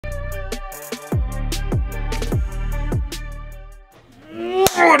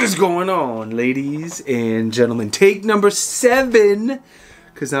What is going on, ladies and gentlemen? Take number 7,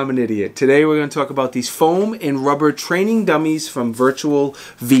 because I'm an idiot. Today we're going to talk about these foam and rubber training dummies from Virtual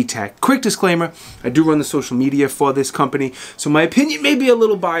Vtact. Quick disclaimer, I do run the social media for this company, so my opinion may be a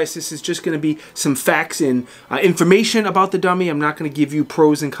little biased. This is just going to be some facts and information about the dummy. I'm not going to give you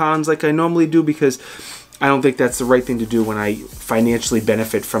pros and cons like I normally do, because I don't think that's the right thing to do when I financially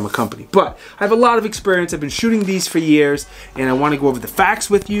benefit from a company. But I have a lot of experience. I've been shooting these for years, and I want to go over the facts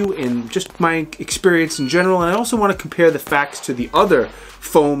with you and just my experience in general. And I also want to compare the facts to the other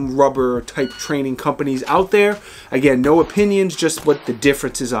foam rubber type training companies out there. Again, no opinions, just what the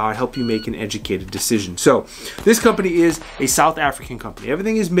differences are. Help you make an educated decision. So this company is a South African company.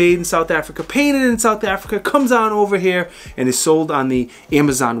 Everything is made in South Africa, painted in South Africa, comes on over here, and is sold on the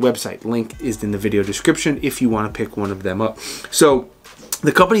Amazon website. Link is in the video description if you want to pick one of them up. So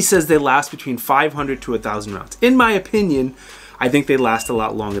the company says they last between 500 to 1,000 rounds. In my opinion, I think they last a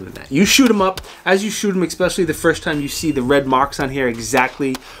lot longer than that. You shoot them up, as you shoot them, especially the first time, you see the red marks on here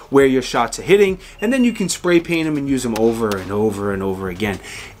exactly where your shots are hitting, and then you can spray paint them and use them over and over and over again.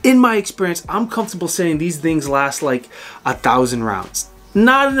 In my experience, I'm comfortable saying these things last like 1,000 rounds.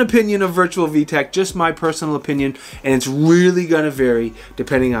 Not an opinion of Virtual Vtact, just my personal opinion, and it's really going to vary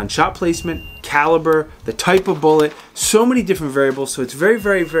depending on shot placement, caliber, the type of bullet, so many different variables, so it's very,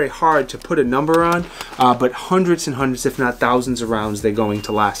 very, very hard to put a number on, but hundreds and hundreds, if not thousands of rounds they're going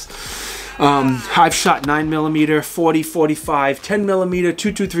to last. I've shot 9mm, 40, 45, 10mm,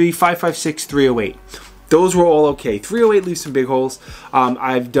 223, 5.56, 308. Those were all okay. 308 leaves some big holes.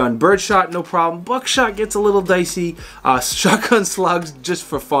 I've done birdshot, no problem. Buckshot gets a little dicey. Shotgun slugs, just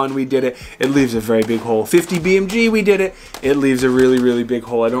for fun, we did it. It leaves a very big hole. 50 BMG, we did it. It leaves a really, really big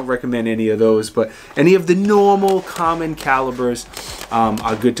hole. I don't recommend any of those, but any of the normal, common calibers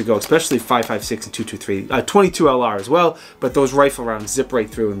are good to go, especially 5.56 and 223. 22 LR as well, but those rifle rounds zip right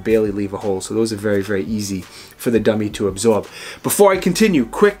through and barely leave a hole, so those are very, very easy for the dummy to absorb. Before I continue,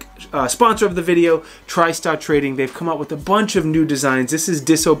 quick sponsor of the video, TriStar Trading. They've come out with a bunch of new designs. This is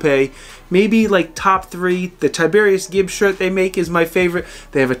Disopay, maybe like top 3. The Tiberious Gibbs shirt they make is my favorite.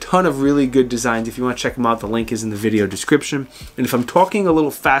 They have a ton of really good designs. If you want to check them out, the link is in the video description. And if I'm talking a little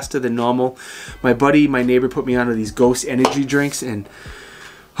faster than normal, my neighbor put me onto these Ghost energy drinks, and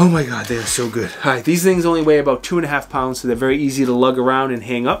oh my god, they are so good. Alright, these things only weigh about 2.5 pounds, so they're very easy to lug around and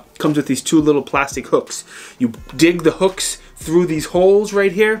hang up. Comes with these 2 little plastic hooks. You dig the hooks through these holes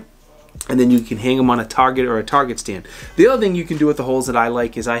right here, and then you can hang them on a target or a target stand. The other thing you can do with the holes that I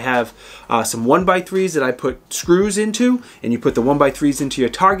like is I have some 1x3s that I put screws into, and you put the 1x3s into your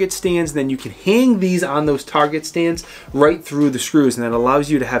target stands, and then you can hang these on those target stands right through the screws, and that allows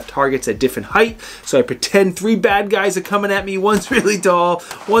you to have targets at different height. So I pretend 3 bad guys are coming at me. One's really tall,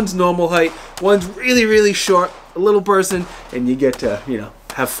 one's normal height, one's really, really short, a little person, and you get to, you know,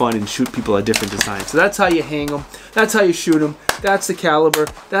 have fun and shoot people at different designs. So that's how you hang them. That's how you shoot them. That's the caliber.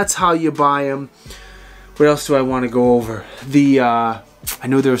 That's how you buy them. What else do I want to go over? I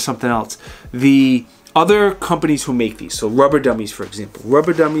know there was something else. The other companies who make these, so Rubber Dummies, for example.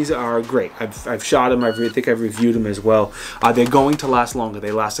 Rubber Dummies are great. I've shot them. I think I've reviewed them as well. They're going to last longer.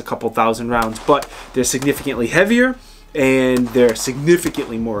 They last a couple thousand rounds, but they're significantly heavier, and they're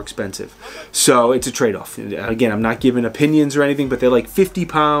significantly more expensive. So it's a trade-off. Again, I'm not giving opinions or anything, but they're like 50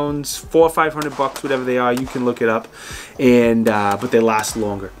 pounds, 400 or 500 bucks, whatever they are. You can look it up, and but they last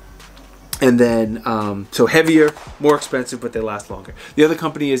longer. And then, so heavier, more expensive, but they last longer. The other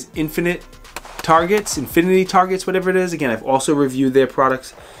company is Infinity Targets, whatever it is. Again, I've also reviewed their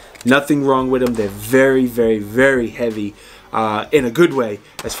products. Nothing wrong with them. They're very, very, very heavy. In a good way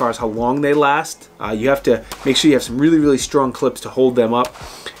as far as how long they last. You have to make sure you have some really, really strong clips to hold them up,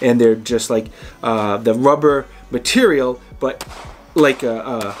 and they're just like the rubber material, but like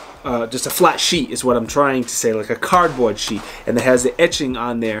just a flat sheet is what I'm trying to say, like a cardboard sheet, and it has the etching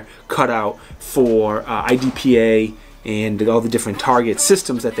on there cut out for IDPA and all the different target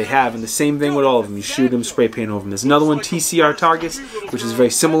systems that they have, and the same thing with all of them. You shoot them, spray paint over them. There's another one, TCR Targets, which is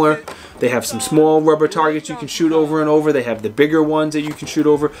very similar. They have some small rubber targets you can shoot over and over. They have the bigger ones that you can shoot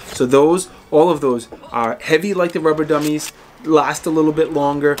over. So those, all of those are heavy like the Rubber Dummies, last a little bit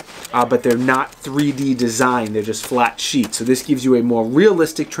longer, but they're not 3D designed. They're just flat sheets. So this gives you a more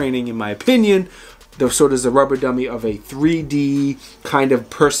realistic training, in my opinion. So does the Rubber Dummy of a 3D kind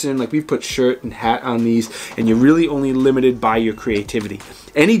of person. Like, we put shirt and hat on these, and you're really only limited by your creativity.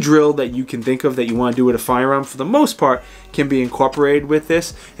 Any drill that you can think of that you want to do with a firearm, for the most part, can be incorporated with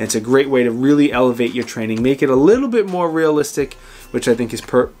this, and it's a great way to really elevate your training, make it a little bit more realistic which I think is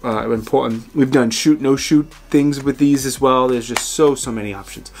important. We've done shoot, no shoot things with these as well. There's just so many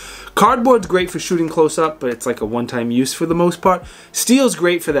options. Cardboard's great for shooting close up, but it's like a one-time use for the most part. Steel's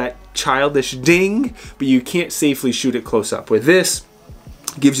great for that childish ding, but you can't safely shoot it close up. With this,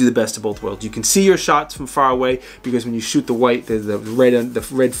 gives you the best of both worlds. You can see your shots from far away because when you shoot the white, the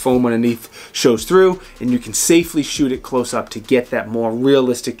red foam underneath shows through, and you can safely shoot it close up to get that more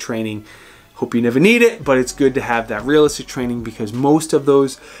realistic training. Hope you never need it, but it's good to have that realistic training because most of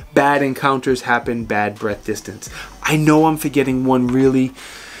those bad encounters happen bad breath distance. I know I'm forgetting one really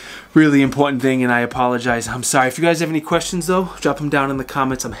important thing, and I apologize. I'm sorry. If you guys have any questions though, drop them down in the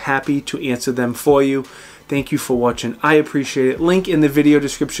comments. I'm happy to answer them for you. Thank you for watching. I appreciate it. Link in the video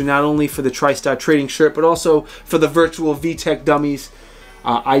description, not only for the TriStar trading shirt, but also for the Virtual Vtact dummies.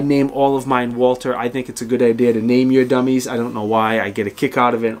 I name all of mine Walter. I think it's a good idea to name your dummies. I don't know why. I get a kick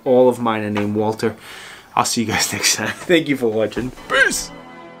out of it. All of mine are named Walter. I'll see you guys next time. Thank you for watching. Peace!